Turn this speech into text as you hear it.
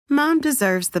Mom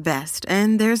deserves the best,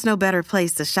 and there's no better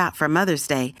place to shop for Mother's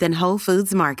Day than Whole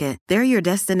Foods Market. They're your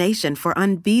destination for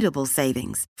unbeatable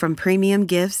savings, from premium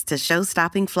gifts to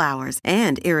show-stopping flowers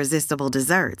and irresistible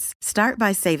desserts. Start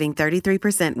by saving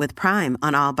 33% with Prime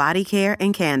on all body care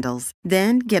and candles.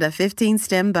 Then get a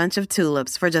 15-stem bunch of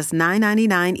tulips for just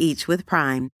 $9.99 each with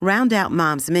Prime. Round out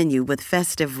Mom's menu with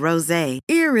festive rosé,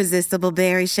 irresistible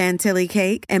berry chantilly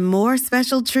cake, and more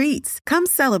special treats. Come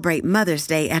celebrate Mother's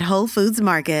Day at Whole Foods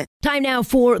Market. Time now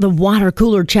for the water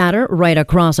cooler chatter right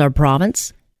across our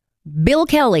province. Bill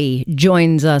Kelly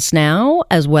joins us now,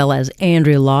 as well as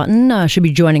Andrea Lawton. Should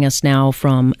be joining us now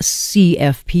from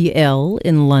CFPL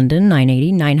in London,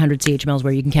 980, 900 CHML is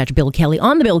where you can catch Bill Kelly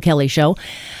on The Bill Kelly Show. Who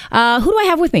do I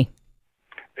have with me?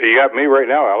 You got me right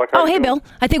now, Alec. Oh, hey, Bill.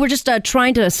 I think we're just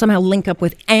trying to somehow link up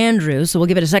with Andrew, so we'll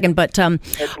give it a second. But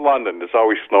it's London. It's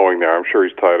always snowing there. I'm sure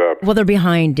he's tied up. Well, they're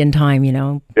behind in time, you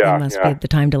know. Yeah, must be the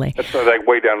time delay. It's like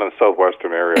way down in the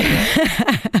southwestern area.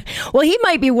 Well, he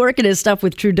might be working his stuff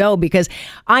with Trudeau, because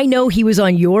I know he was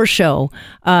on your show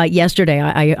yesterday.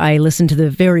 I listened to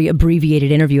the very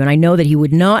abbreviated interview, and I know that he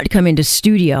would not come into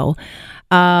studio.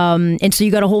 And so you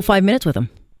got a whole 5 minutes with him.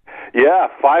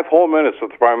 Yeah, 5 whole minutes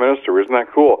with the Prime Minister. Isn't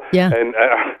that cool? Yeah. And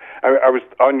I was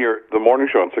on the morning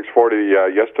show on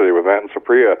 640 yesterday with Matt and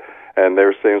Supriya, and they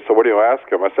were saying, so what do you ask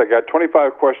him? I said, I got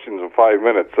 25 questions in 5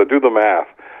 minutes, so do the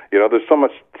math. You know, there's so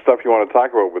much stuff you want to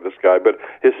talk about with this guy, but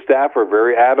his staff are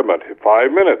very adamant. 5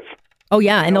 minutes. Oh,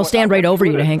 yeah, and they'll stand right over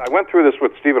you to hang. I went through this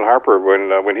with Stephen Harper when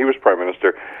he was Prime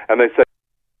Minister, and they said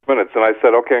minutes, and I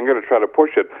said, okay, I'm going to try to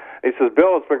push it. And he says,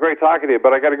 Bill, it's been great talking to you,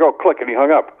 but I got to go. Click, and he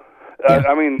hung up. Yeah.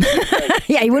 I mean,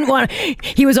 yeah, he wouldn't want to.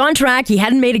 He was on track. He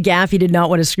hadn't made a gaffe. He did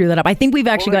not want to screw that up. I think we've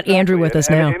actually got Andrew with us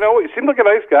now. You know, he seemed like a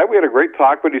nice guy. We had a great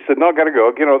talk, but he said, no, I got to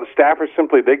go. You know, the staffers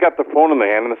simply, they got the phone in their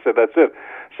hand and they said, that's it.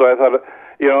 So I thought,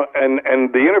 you know, and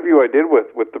the interview I did with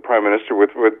the Prime Minister,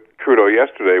 with Trudeau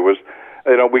yesterday was,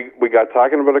 you know, we got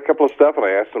talking about a couple of stuff, and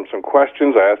I asked him some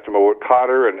questions. I asked him about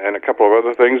Cotter and a couple of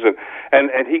other things,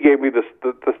 and he gave me the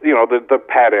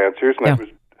pat answers, and I was.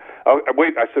 Oh,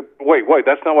 wait, I said, wait,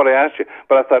 that's not what I asked you.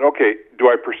 But I thought, okay,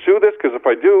 do I pursue this? Because if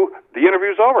I do, the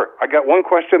interview's over. I got one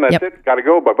question, that's it, got to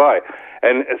go, bye-bye.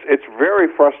 And it's very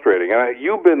frustrating. And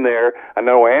you've been there, I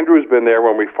know Andrew's been there,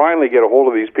 when we finally get a hold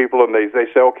of these people and they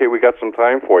say, okay, we got some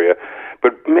time for you.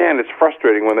 But, man, it's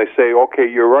frustrating when they say, okay,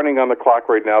 you're running on the clock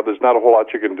right now, there's not a whole lot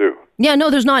you can do. Yeah,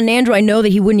 no, there's not. And Andrew, I know that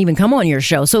he wouldn't even come on your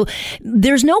show. So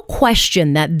there's no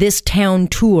question that this town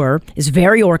tour is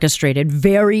very orchestrated,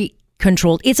 very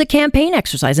controlled. It's a campaign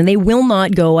exercise, and they will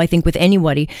not go, I think, with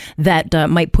anybody that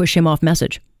might push him off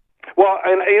message. Well,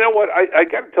 and you know what? I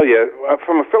got to tell you,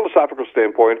 from a philosophical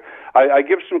standpoint, I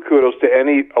give some kudos to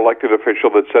any elected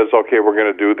official that says, okay, we're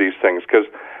going to do these things, because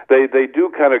they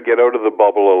do kind of get out of the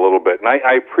bubble a little bit, and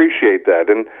I appreciate that.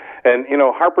 And you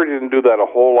know, Harper didn't do that a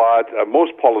whole lot.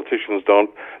 Most politicians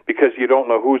don't, because you don't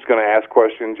know who's going to ask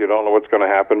questions. You don't know what's going to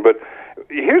happen. But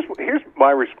here's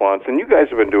my response, and you guys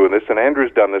have been doing this, and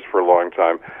Andrew's done this for a long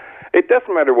time. It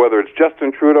doesn't matter whether it's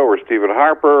Justin Trudeau or Stephen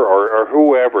Harper or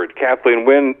whoever, Kathleen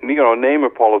Wynne, you know, name a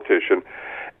politician.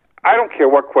 I don't care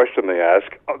what question they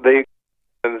ask.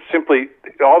 And simply,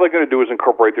 all they're going to do is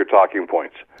incorporate their talking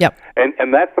points. Yep.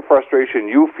 And that's the frustration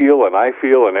you feel and I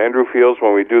feel and Andrew feels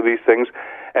when we do these things.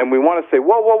 And we want to say,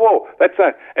 whoa, that's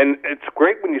not. And it's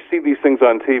great when you see these things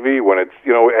on TV, when it's,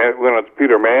 you know, when it's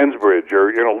Peter Mansbridge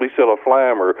or, you know, Lisa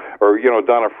LaFlamme or you know,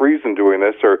 Donna Friesen doing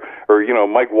this or, you know,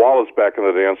 Mike Wallace back in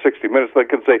the day on 60 Minutes. They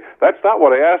can say, that's not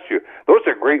what I asked you. Those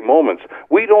are great moments.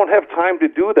 We don't have time to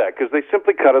do that because they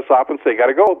simply cut us off and say, got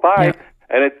to go, bye. Yep.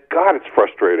 And it's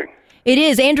frustrating. It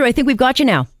is. Andrew, I think we've got you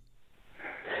now.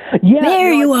 Yeah,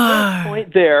 there you are.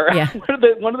 Point there. Yeah.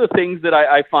 One of the things that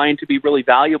I find to be really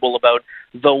valuable about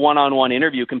the one-on-one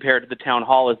interview compared to the town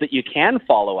hall is that you can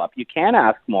follow up, you can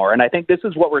ask more, and I think this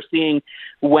is what we're seeing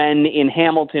when in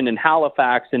Hamilton and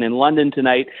Halifax and in London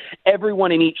tonight,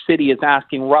 everyone in each city is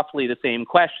asking roughly the same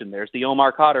question. There's the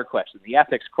Omar Khadr question, the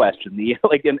ethics question,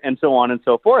 and so on and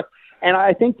so forth. And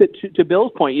I think that to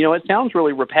Bill's point, you know, it sounds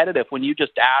really repetitive when you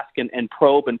just ask and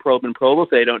probe if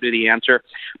they don't do the answer.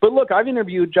 But look, I've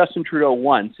interviewed Justin Trudeau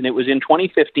once, and it was in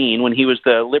 2015 when he was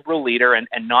the Liberal leader and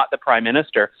not the Prime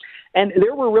Minister. And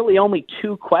there were really only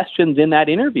 2 questions in that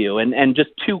interview, and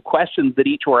just 2 questions that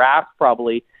each were asked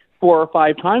probably 4 or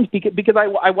 5 times because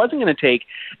I wasn't going to take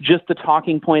just the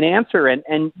talking point answer.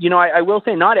 And you know, I will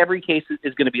say not every case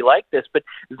is going to be like this, but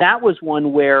that was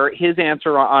one where his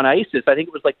answer on ISIS, I think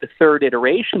it was like the 3rd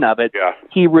iteration of it,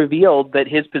 he revealed that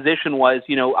his position was,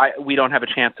 you know, we don't have a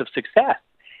chance of success.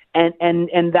 And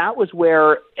that was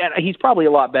where, and he's probably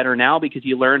a lot better now because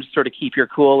you learn to sort of keep your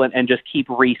cool and just keep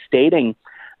restating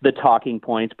the talking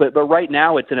points. But right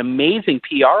now, it's an amazing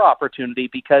PR opportunity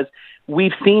because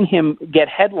we've seen him get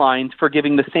headlines for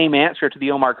giving the same answer to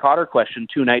the Omar Khadr question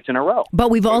 2 nights in a row. But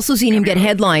we've also seen him get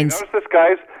headlines. Notice this,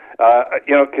 guys.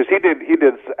 Because he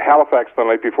did Halifax the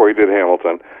night before he did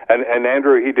Hamilton, and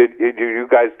Andrew, he did you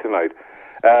guys tonight,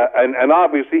 and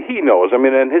obviously he knows. I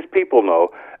mean, and his people know.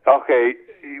 Okay,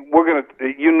 you're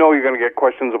gonna get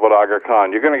questions about Aga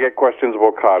Khan. You're gonna get questions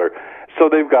about Khadr. So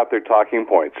they've got their talking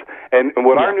points. And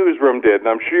what our newsroom did, and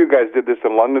I'm sure you guys did this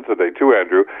in London today too,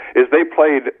 Andrew, is they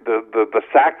played the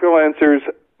Sackville answers,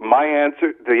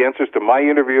 the answers to my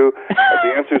interview,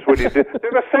 the answers what he did.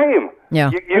 They're the same. Yeah.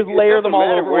 You layer them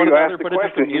all over one another, put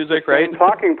it to music, right?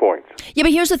 Talking points. Yeah,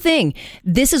 but here's the thing.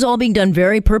 This is all being done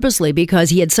very purposely because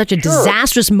he had such a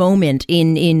disastrous moment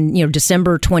in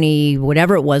December 20,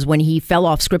 whatever it was, when he fell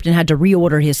off script and had to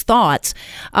reorder his thoughts.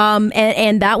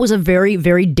 And that was a very,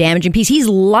 very damaging piece. He's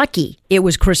lucky it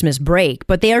was Christmas break,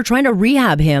 but they are trying to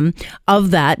rehab him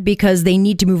of that because they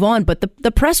need to move on. But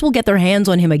the press will get their hands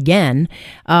on him again,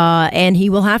 and he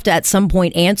will have to at some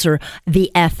point answer the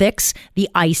ethics, the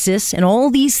ISIS, and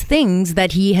all these things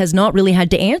that he has not really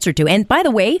had to answer to. And by the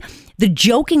way, the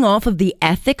joking off of the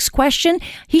ethics question,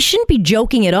 he shouldn't be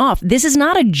joking it off. This is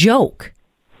not a joke.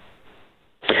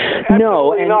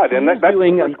 No, and not. And that's the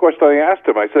first question I asked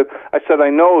him. I said,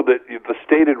 I know that the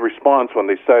stated response when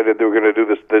they decided they were going to do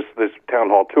this town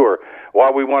hall tour,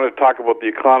 while we want to talk about the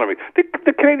economy,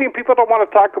 the Canadian people don't want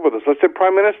to talk about this. I said,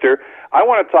 Prime Minister, I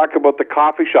want to talk about the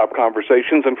coffee shop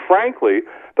conversations and, frankly,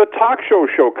 the talk show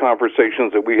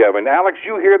conversations that we have. And Alex,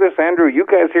 you hear this, Andrew, you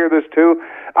guys hear this too.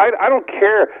 I don't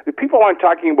care. People aren't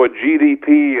talking about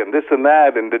GDP and this and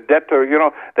that and the debt to,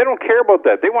 they don't care about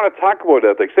that. They want to talk about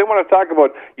ethics. They want to talk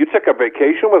about you took a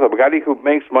vacation with a guy who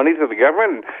makes money to the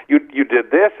government and you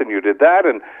did this and you did that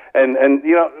and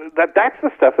that's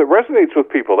the stuff that resonates with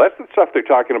people. That's the stuff they're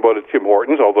talking about at Tim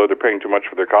Hortons, although they're paying too much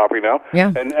for their coffee now.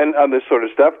 Yeah. And on this sort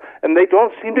of stuff. And they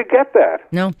don't seem to get that.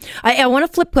 No. I want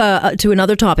to flip to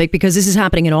another topic because this is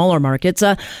happening in all our markets.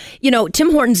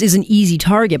 Tim Hortons is an easy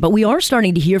target, but we are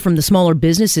starting to hear from the smaller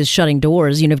businesses shutting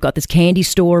doors. You've got this candy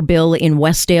store, Bill, in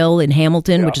Westdale, in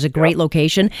Hamilton, which is a great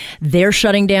location. They're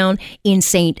shutting down.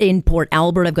 In Port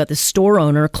Albert, I've got this store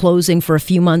owner closing for a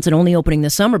few months and only opening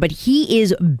this summer, but he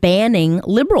is banning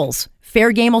Liberals.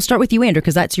 Fair game. I'll start with you, Andrew,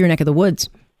 because that's your neck of the woods.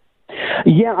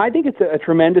 Yeah, I think it's a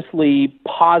tremendously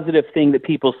positive thing that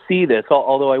people see this,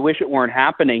 although I wish it weren't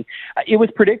happening. It was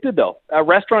predicted, though.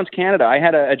 Restaurants Canada, I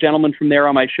had a gentleman from there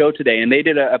on my show today, and they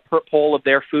did a poll of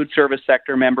their food service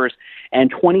sector members,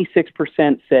 and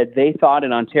 26% said they thought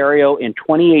in Ontario in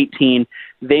 2018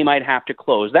 they might have to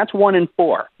close. That's 1 in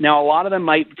 4. Now, a lot of them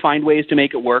might find ways to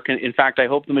make it work, and in fact, I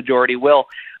hope the majority will.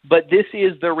 But this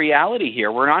is the reality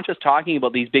here. We're not just talking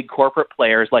about these big corporate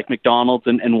players like McDonald's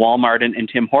and Walmart and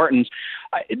Tim Hortons.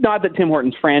 Not that Tim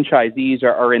Hortons franchisees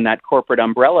are in that corporate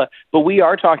umbrella, but we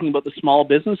are talking about the small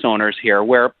business owners here,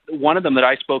 where one of them that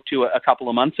I spoke to a couple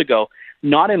of months ago,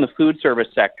 not in the food service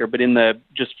sector, but in the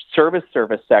just service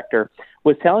sector,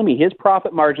 was telling me his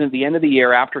profit margin at the end of the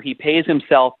year, after he pays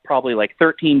himself probably like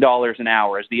 $13 an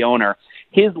hour as the owner,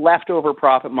 his leftover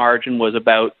profit margin was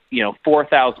about,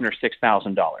 $4,000 or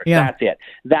 $6,000. Yeah. That's it.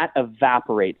 That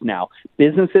evaporates now.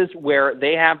 Businesses where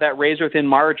they have that razor-thin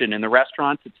margin, in the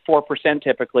restaurants, it's 4%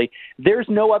 typically. There's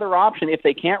no other option if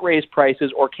they can't raise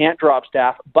prices or can't drop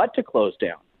staff but to close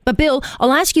down. But Bill,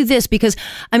 I'll ask you this because,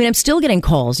 I'm still getting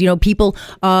calls. People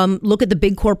look at the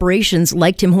big corporations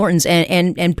like Tim Hortons,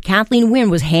 and Kathleen Wynne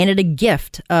was handed a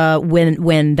gift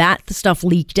when that stuff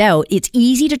leaked out. It's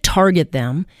easy to target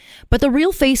them, but the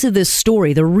real face of this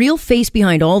story, the real face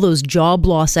behind all those job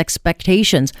loss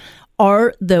expectations,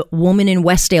 are the woman in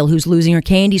Westdale who's losing her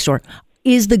candy store.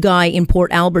 Is the guy in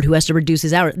Port Albert who has to reduce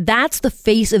his hours. That's the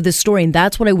face of this story, and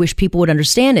that's what I wish people would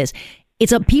understand is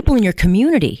it's people in your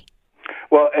community.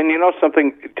 Well, and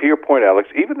something, to your point, Alex,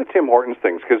 even the Tim Hortons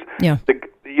things, because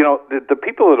the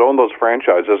people that own those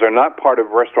franchises are not part of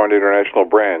Restaurant International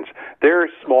brands. They're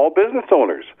small business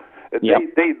owners.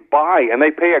 Yep. They buy and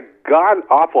they pay a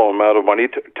god-awful amount of money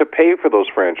to pay for those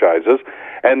franchises,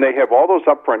 and they have all those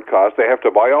upfront costs. They have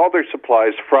to buy all their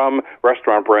supplies from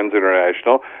Restaurant Brands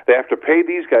International. They have to pay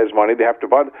these guys money. They have to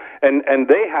buy, and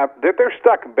they're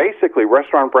stuck. Basically,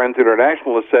 Restaurant Brands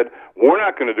International has said, we're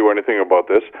not going to do anything about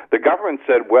this. The government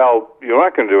said, well, you're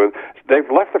not going to do it. They've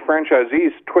left the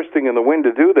franchisees twisting in the wind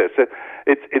to do this.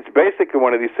 It's basically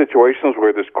one of these situations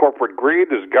where there's corporate greed,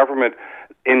 there's government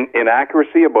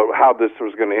inaccuracy about how this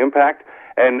was going to impact,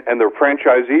 and their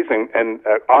franchisees, and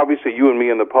obviously you and me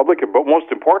and the public, but most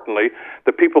importantly,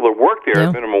 the people that work there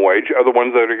at minimum wage are the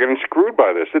ones that are getting screwed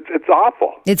by this. It's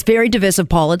awful. It's very divisive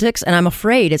politics, and I'm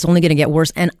afraid it's only going to get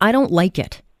worse, and I don't like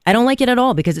it. I don't like it at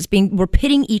all because we're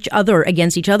pitting each other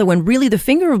against each other when really the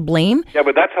finger of blame. Yeah,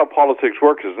 but that's how politics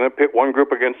works, isn't it? Pit one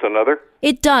group against another.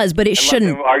 It does, but it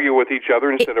shouldn't. Let them argue with each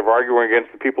other instead of arguing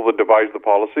against the people that devised the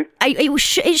policy.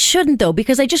 It shouldn't, though,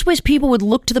 because I just wish people would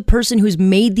look to the person who's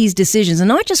made these decisions, and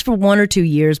not just for 1 or 2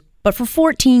 years, but for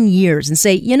 14 years, and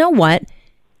say, you know what?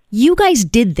 You guys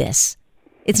did this.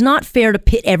 It's not fair to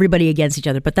pit everybody against each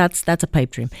other, but that's a pipe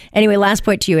dream. Anyway, last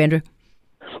point to you, Andrew.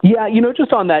 Yeah,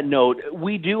 just on that note,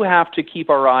 we do have to keep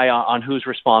our eye on who's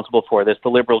responsible for this, the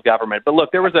Liberal government. But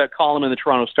look, there was a column in the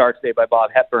Toronto Star today by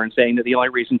Bob Hepburn saying that the only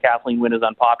reason Kathleen Wynne is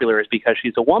unpopular is because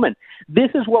she's a woman. This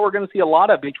is what we're going to see a lot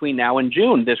of between now and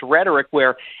June, this rhetoric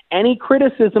where any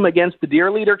criticism against the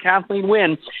dear leader, Kathleen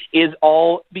Wynne, is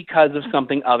all because of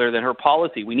something other than her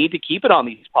policy. We need to keep it on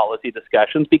these policy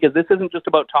discussions because this isn't just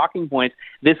about talking points.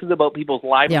 This is about people's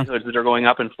livelihoods that are going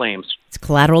up in flames. It's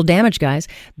collateral damage, guys.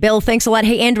 Bill, thanks a lot.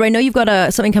 Hey, Andrew, I know you've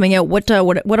got something coming out. What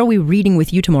are we reading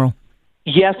with you tomorrow?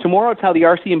 Yes, tomorrow it's how the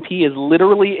RCMP is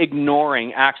literally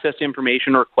ignoring access to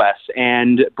information requests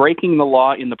and breaking the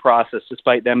law in the process,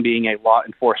 despite them being a law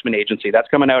enforcement agency. That's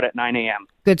coming out at 9 a.m.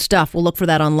 Good stuff. We'll look for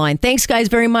that online. Thanks, guys,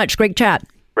 very much. Great chat.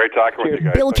 Great talking with you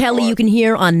guys. Bill Kelly, you can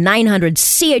hear on 900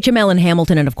 CHML in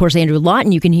Hamilton, and of course Andrew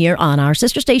Lawton, you can hear on our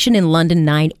sister station in London,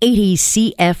 980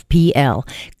 CFPL.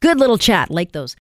 Good little chat, like those.